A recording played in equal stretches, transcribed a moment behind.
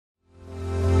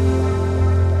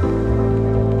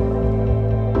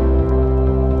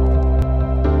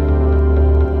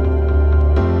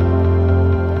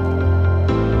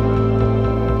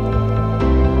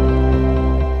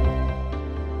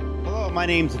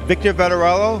Victor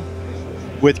Vettorello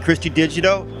with CHKISTIE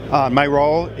Digital. My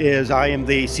role is I am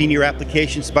the Senior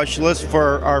Application Specialist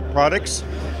for our products,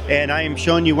 and I am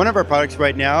showing you one of our products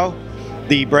right now,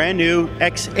 the brand new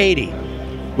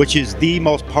X80, which is the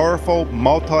most powerful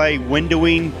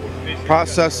multi-windowing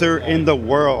processor in the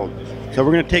world. So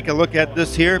we're going to take a look at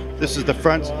this here. This is the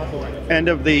front end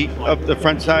of the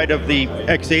front side of the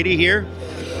X80 here.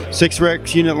 6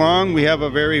 racks unit long. We have a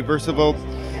very versatile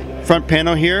front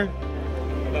panel here.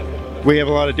 We have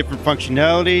a lot of different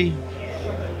functionality.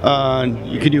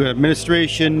 You can do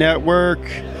administration, network,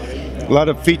 a lot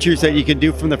of features that you can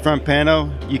do from the front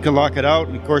panel. You can lock it out,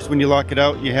 and of course when you lock it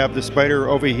out you have the Spyder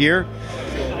over here.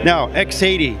 Now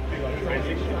X80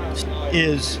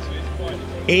 is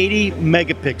 80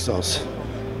 megapixels.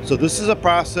 So this is a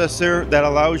processor that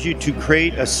allows you to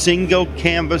create a single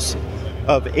canvas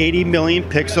of 80 million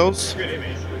pixels,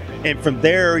 and from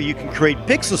there you can create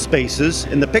pixel spaces,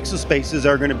 and the pixel spaces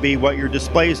are going to be what your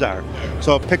displays are.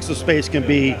 So a pixel space can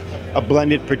be a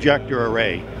blended projector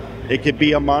array, it could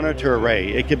be a monitor array,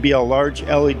 it could be a large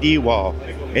LED wall,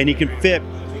 and you can fit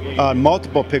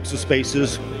multiple pixel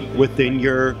spaces within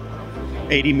your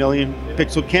 80 million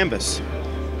pixel canvas.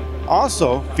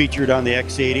 Also featured on the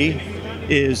X80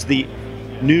 is the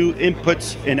new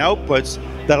inputs and outputs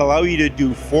that allow you to do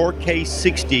 4K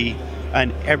 60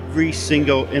 on every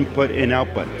single input and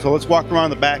output. So let's walk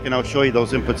around the back and I'll show you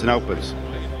those inputs and outputs.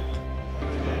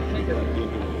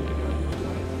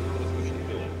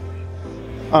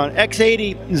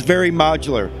 X80 is very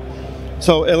modular.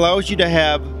 So it allows you to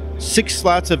have 6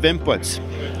 slots of inputs.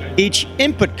 Each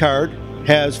input card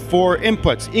has 4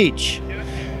 inputs each.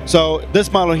 So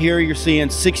this model here you're seeing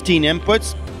 16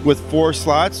 inputs with 4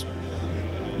 slots.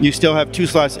 You still have 2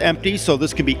 slots empty, so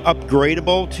this can be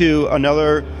upgradable to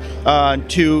another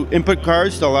 2 input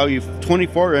cards to allow you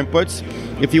 24 inputs.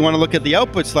 If you want to look at the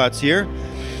output slots here,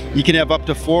 you can have up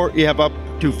to 4. You have up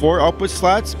to 4 output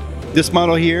slots. This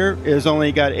model here is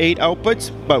only got 8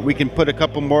 outputs, but we can put a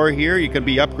couple more here. You can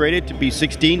be upgraded to be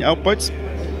 16 outputs.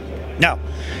 Now,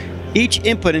 each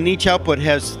input and each output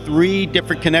has 3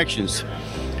 different connections.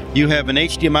 You have an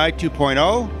HDMI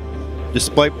 2.0,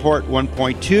 DisplayPort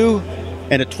 1.2,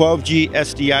 and a 12G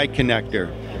SDI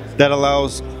connector that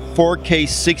allows 4K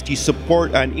 60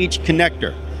 support on each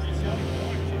connector.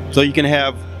 So you can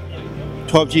have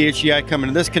 12G HDI coming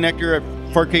to this connector at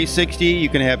 4K 60. You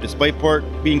can have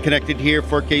DisplayPort being connected here,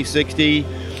 4K 60.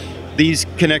 These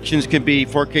connections can be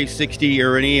 4K 60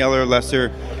 or any other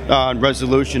lesser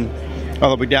resolution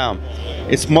all the way down.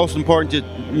 It's most important to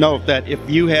note that if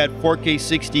you had 4K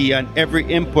 60 on every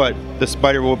input, the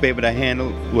Spyder will be able to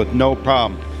handle with no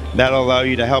problem. That'll allow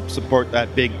you to help support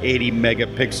that big 80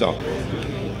 megapixel.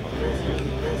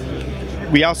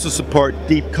 We also support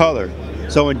deep color.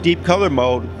 So in deep color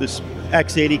mode, this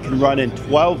X80 can run in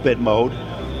 12-bit mode.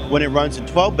 When it runs in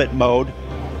 12-bit mode,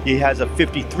 it has a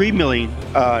 53 million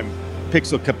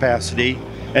pixel capacity,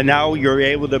 and now you're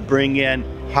able to bring in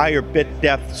higher bit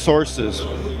depth sources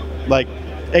like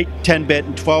 8, 10-bit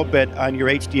and 12-bit on your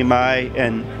HDMI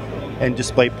and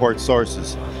DisplayPort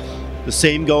sources. The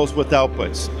same goes with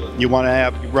outputs. You want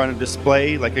to run a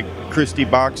display like a CHKISTIE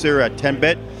Boxer at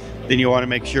 10-bit, then you want to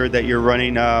make sure that you're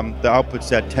running the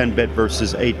outputs at 10-bit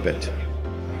versus 8-bit.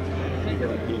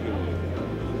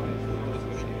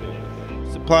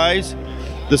 Supplies.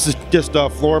 This is just a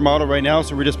floor model right now,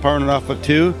 so we're just powering it off of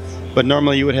 2. But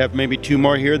normally you would have maybe 2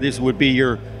 more here. These would be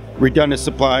your redundant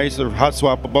supplies or hot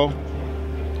swappable.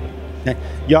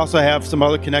 You also have some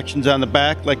other connections on the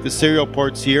back, like the serial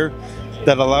ports here,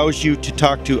 that allows you to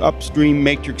talk to upstream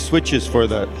matrix switches for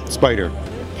the Spyder.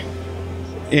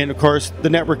 And of course the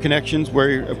network connections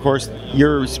where of course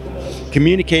you're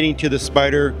communicating to the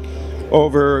Spyder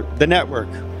over the network,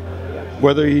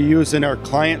 whether you're using our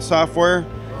client software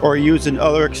or using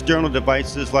other external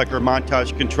devices like our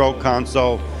montage control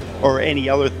console or any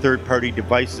other third-party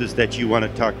devices that you want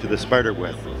to talk to the Spyder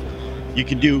with. You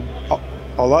can do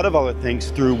a lot of other things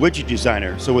through Widget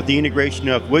Designer. So with the integration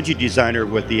of Widget Designer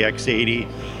with the X80,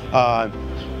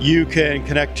 you can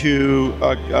connect to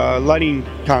a lighting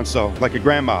console like a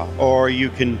grandma, or you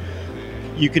can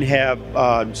have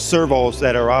servos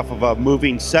that are off of a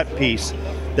moving set piece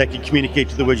that can communicate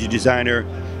to the Widget Designer,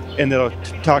 and they'll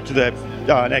talk to the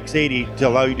X80 to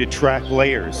allow you to track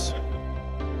layers.